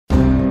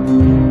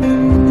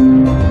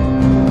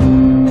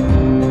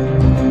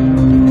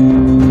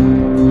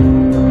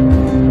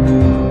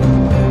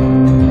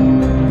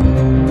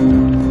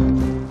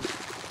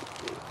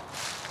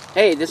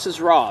this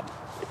is Rob.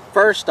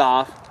 First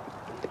off,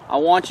 I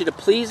want you to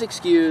please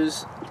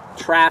excuse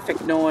traffic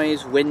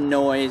noise, wind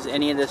noise,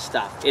 any of this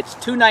stuff. It's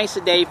too nice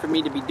a day for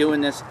me to be doing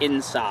this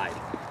inside.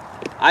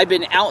 I've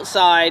been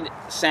outside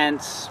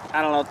since,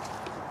 I don't know,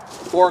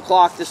 4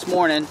 o'clock this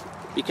morning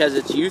because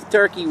it's Youth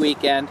Turkey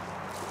weekend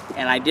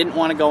and I didn't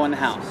want to go in the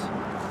house.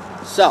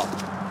 So,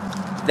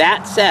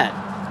 that said,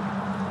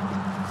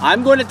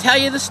 I'm going to tell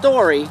you the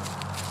story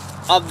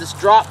of this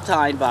drop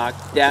tine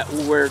buck that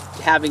we're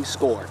having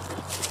scored.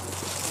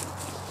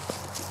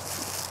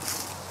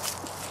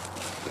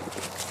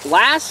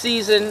 Last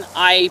season,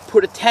 I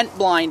put a tent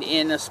blind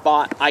in a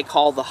spot I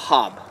call the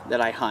hub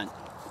that I hunt.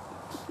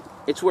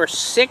 It's where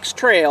 6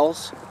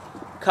 trails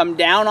come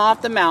down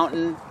off the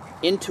mountain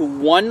into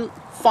one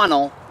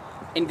funnel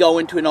and go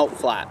into an oak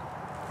flat.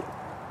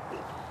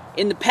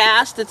 In the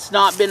past, it's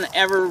not been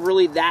ever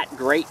really that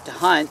great to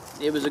hunt.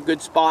 It was a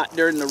good spot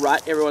during the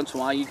rut. Every once in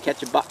a while, you'd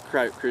catch a buck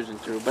cruising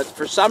through. But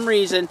for some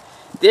reason,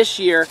 this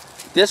year,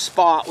 this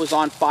spot was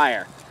on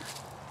fire.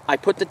 I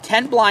put the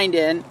tent blind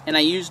in, and I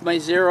used my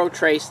zero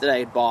trace that I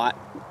had bought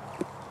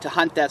to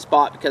hunt that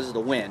spot because of the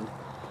wind.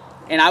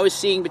 And I was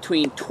seeing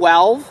between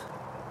 12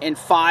 and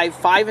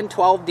 5 and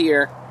 12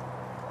 deer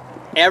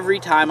every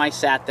time I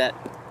sat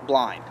that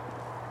blind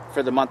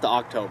for the month of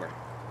October.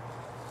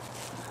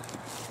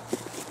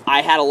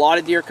 I had a lot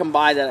of deer come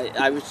by that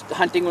I was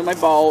hunting with my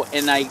bow,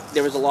 and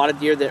there was a lot of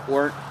deer that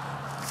weren't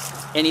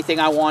anything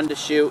I wanted to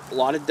shoot. A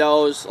lot of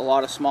does, a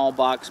lot of small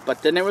bucks,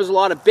 but then there was a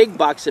lot of big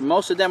bucks, and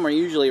most of them were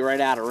usually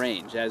right out of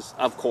range, as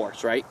of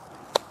course, right?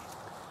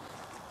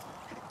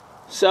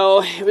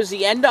 So it was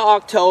the end of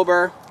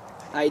October.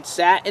 I'd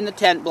sat in the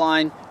tent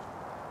blind,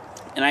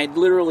 and I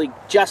literally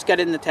just got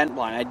in the tent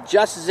blind. I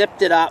just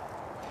zipped it up,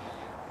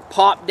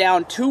 popped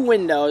down 2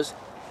 windows,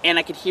 and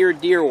I could hear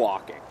deer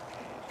walking.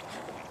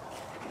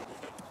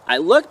 I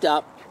looked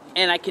up,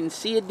 and I can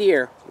see a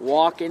deer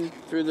walking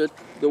through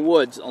the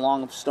woods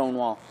along a stone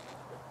wall.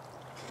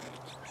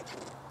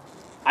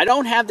 I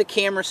don't have the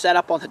camera set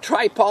up on the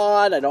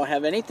tripod. I don't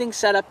have anything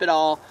set up at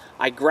all.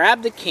 I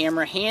grab the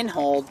camera,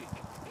 handhold,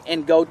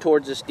 and go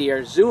towards this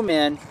deer, zoom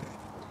in,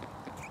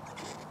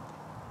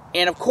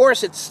 and of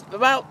course it's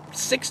about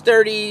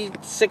 6:30,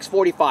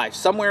 6:45,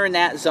 somewhere in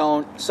that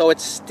zone, so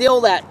it's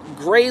still that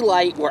gray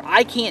light where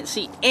I can't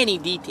see any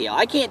detail.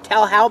 I can't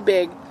tell how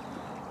big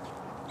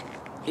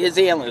his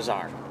antlers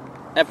are.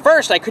 At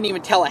first, I couldn't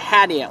even tell it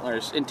had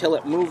antlers until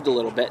it moved a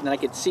little bit, and then I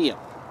could see them.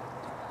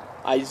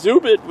 I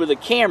zoom it with a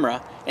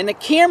camera, and the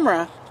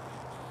camera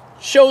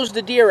shows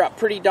the deer up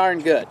pretty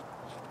darn good.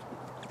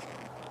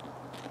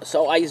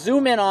 So I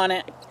zoom in on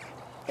it.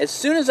 As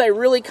soon as I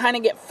really kind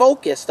of get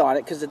focused on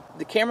it, because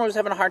the camera was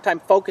having a hard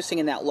time focusing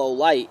in that low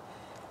light,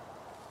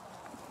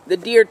 the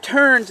deer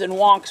turns and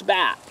walks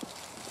back.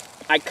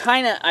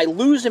 I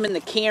lose him in the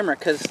camera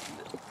because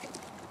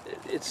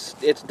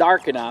it's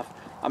dark enough.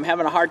 I'm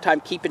having a hard time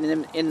keeping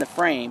him in the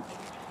frame.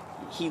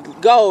 He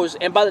goes,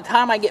 and by the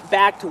time I get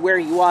back to where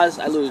he was,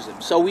 I lose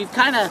him. So we've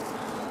kind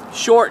of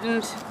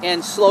shortened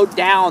and slowed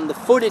down the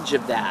footage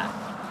of that.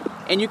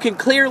 And you can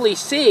clearly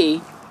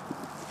see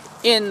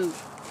in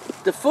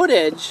the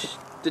footage,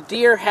 the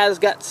deer has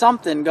got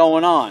something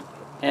going on.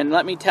 And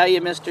let me tell you,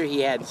 mister,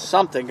 he had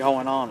something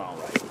going on all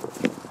right.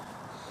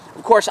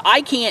 Of course,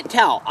 I can't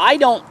tell. I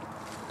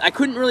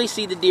couldn't really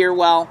see the deer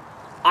well.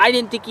 I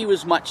didn't think he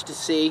was much to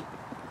see.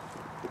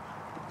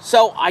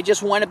 So I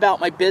just went about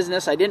my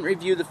business. I didn't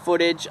review the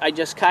footage. I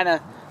just kind of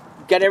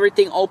got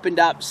everything opened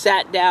up,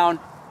 sat down,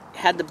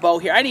 had the bow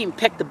here. I didn't even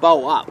pick the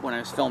bow up when I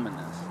was filming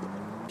this.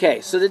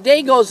 Okay, so the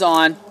day goes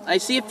on. I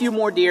see a few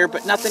more deer,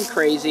 but nothing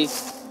crazy.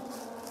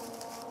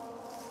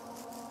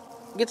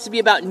 It gets to be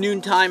about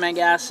noontime, I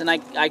guess, and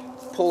I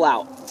pull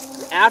out.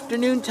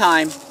 Afternoon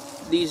time,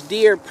 these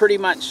deer pretty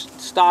much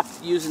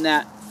stopped using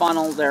that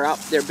funnel. They're up,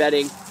 they're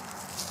bedding.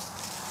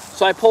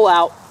 So I pull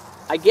out,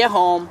 I get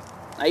home,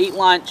 I eat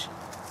lunch,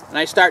 and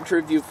I start to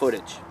review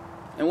footage.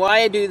 And why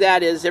I do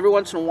that is every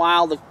once in a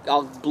while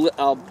I'll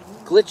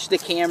glitch the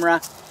camera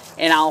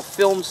and I'll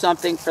film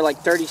something for like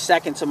 30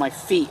 seconds of my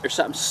feet or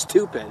something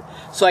stupid.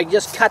 So I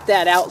just cut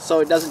that out so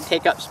it doesn't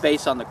take up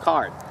space on the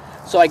card.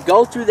 So I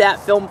go through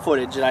that film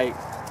footage that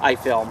I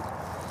filmed,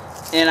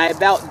 and I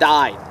about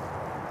died.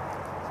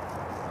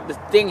 The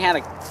thing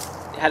had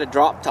a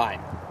drop tine.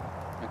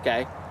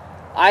 Okay,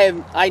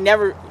 I've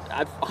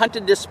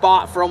hunted this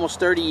spot for almost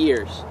 30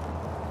 years.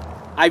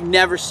 I've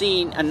never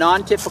seen a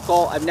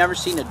non-typical, I've never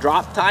seen a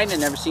drop tine, I've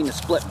never seen a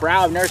split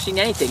brow, I've never seen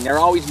anything. They're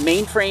always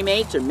mainframe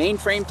 8s or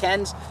mainframe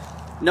 10s,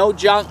 no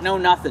junk, no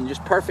nothing,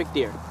 just perfect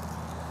deer.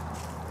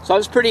 So I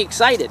was pretty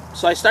excited.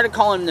 So I started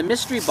calling him the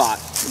mystery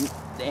box,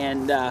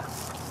 and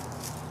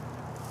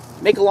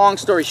make a long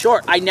story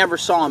short, I never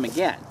saw him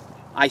again.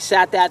 I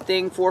sat that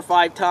thing 4 or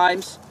 5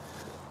 times,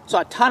 saw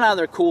a ton of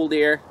other cool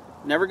deer,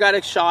 never got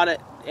a shot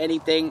at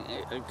anything.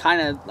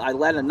 I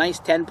let a nice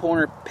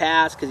 10-pointer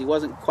pass because he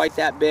wasn't quite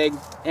that big.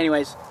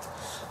 Anyways,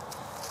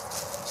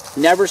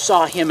 never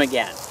saw him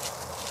again.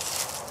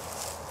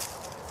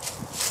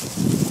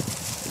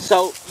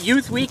 So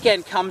youth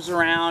weekend comes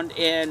around,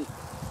 and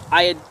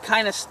I had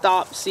kind of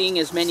stopped seeing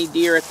as many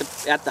deer at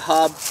the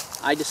hub.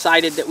 I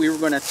decided that we were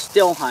going to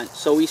still hunt.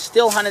 So we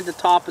still hunted the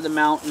top of the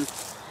mountain,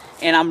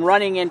 and I'm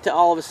running into,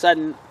 all of a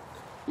sudden,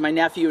 my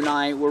nephew and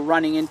I were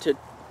running into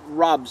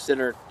rubs that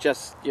are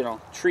just, you know,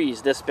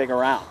 trees this big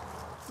around.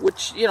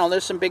 Which, you know,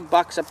 there's some big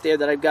bucks up there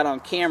that I've got on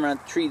camera.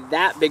 A tree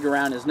that big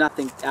around is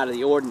nothing out of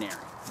the ordinary.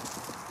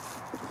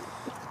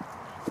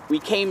 We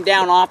came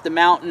down off the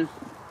mountain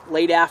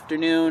late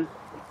afternoon,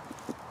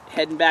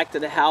 heading back to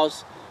the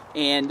house,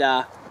 and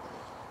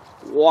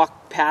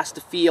walked past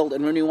the field.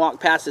 And when we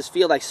walked past this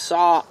field, I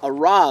saw a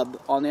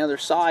rub on the other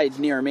side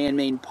near a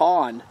man-made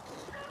pond.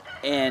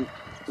 And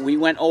we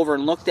went over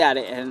and looked at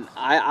it, and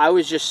I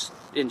was just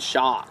in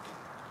shock.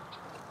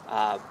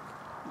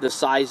 The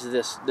size of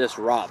this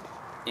rub.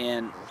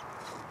 And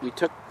we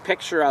took a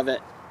picture of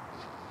it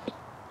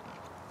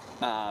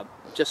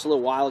just a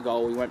little while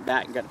ago. We went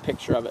back and got a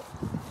picture of it.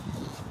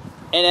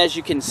 And as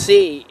you can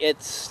see,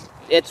 it's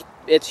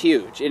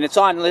huge, and it's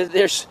on.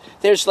 There's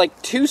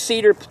like 2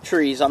 cedar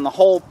trees on the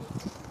whole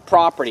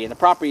property, and the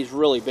property is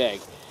really big.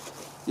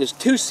 There's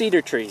 2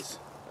 cedar trees,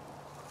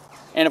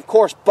 and of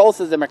course both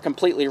of them are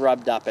completely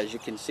rubbed up, as you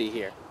can see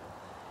here.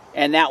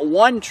 And that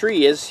one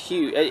tree is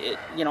huge.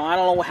 You know, I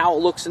don't know how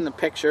it looks in the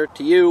picture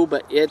to you,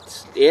 but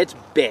it's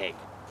big.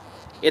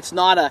 It's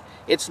not an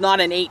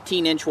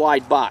 18-inch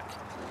wide buck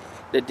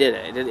that did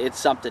it. It's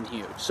something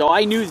huge. So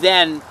I knew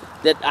then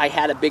that I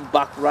had a big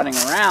buck running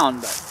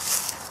around.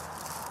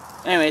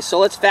 But anyway, so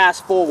let's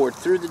fast forward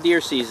through the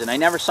deer season. I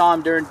never saw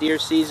him during deer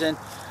season.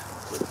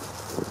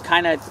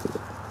 Kind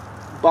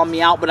of bummed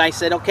me out, but I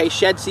said, okay,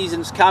 shed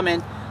season's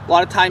coming. A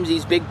lot of times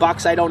these big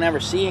bucks I don't ever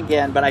see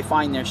again, but I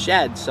find their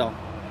sheds. So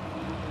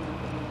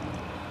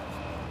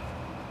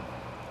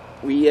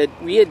we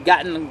had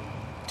gotten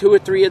 2 or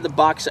 3 of the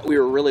bucks that we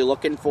were really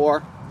looking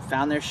for.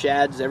 Found their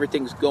sheds.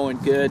 Everything's going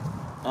good.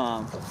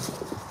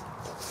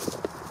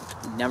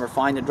 Never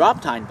find a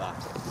drop tine buck.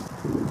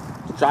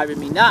 It's driving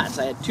me nuts.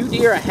 I had 2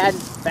 deer I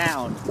hadn't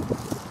found.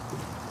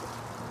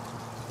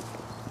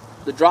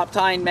 The drop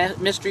tine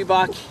mystery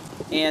buck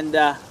and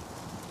a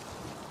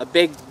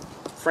big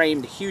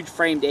huge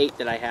framed 8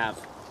 that I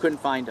have. Couldn't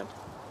find him.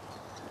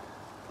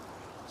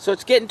 So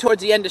it's getting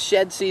towards the end of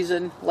shed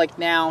season, like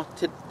now.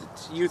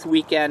 It's youth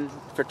weekend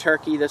for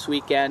turkey this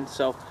weekend,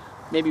 so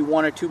maybe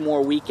 1 or 2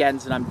 more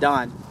weekends and I'm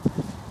done.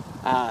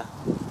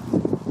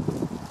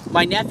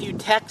 My nephew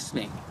texts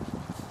me,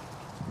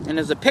 and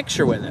there's a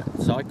picture with it.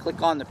 So I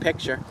click on the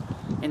picture,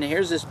 and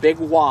here's this big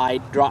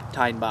wide drop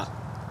tine buck.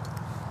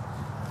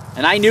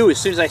 And I knew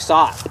as soon as I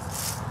saw it.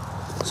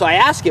 So I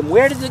asked him,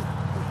 where did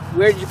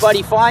your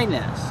buddy find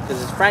this? Because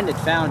his friend had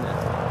found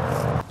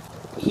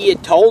it. He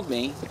had told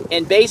me,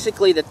 and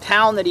basically the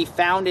town that he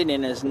found it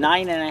in is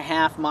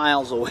 9.5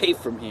 miles away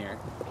from here,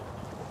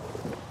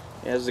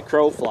 as the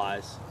crow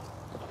flies.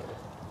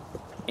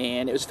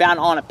 And it was found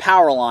on a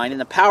power line, and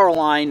the power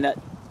line that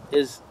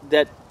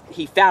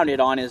he found it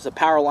on is a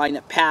power line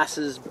that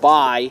passes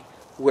by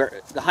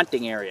where the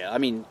hunting area. I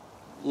mean,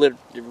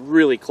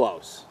 really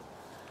close.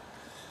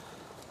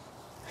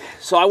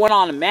 So I went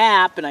on a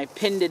map and I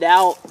pinned it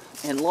out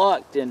and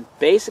looked, and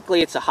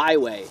basically it's a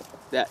highway.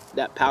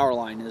 That power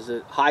line is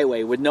a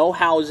highway with no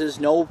houses,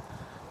 no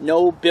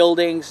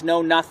buildings,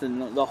 no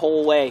nothing, the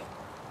whole way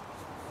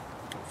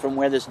from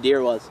where this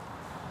deer was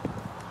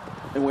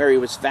and where he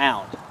was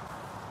found.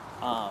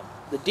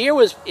 The deer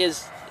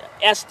is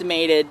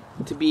estimated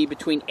to be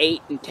between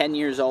 8 and 10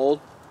 years old.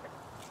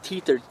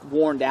 Teeth are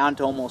worn down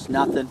to almost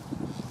nothing.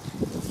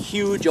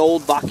 Huge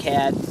old buck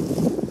head.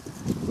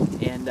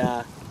 And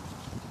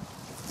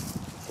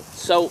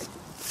so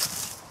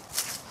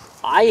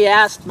I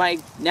asked my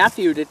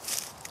nephew to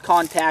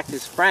contact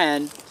his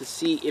friend to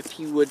see if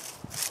he would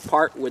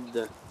part with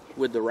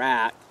the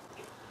rack,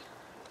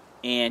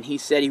 and he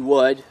said he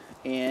would,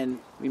 and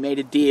we made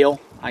a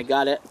deal. I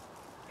got it,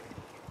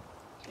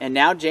 and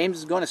now James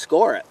is going to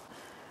score it.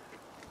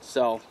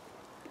 So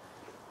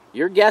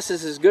your guess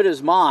is as good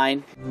as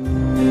mine.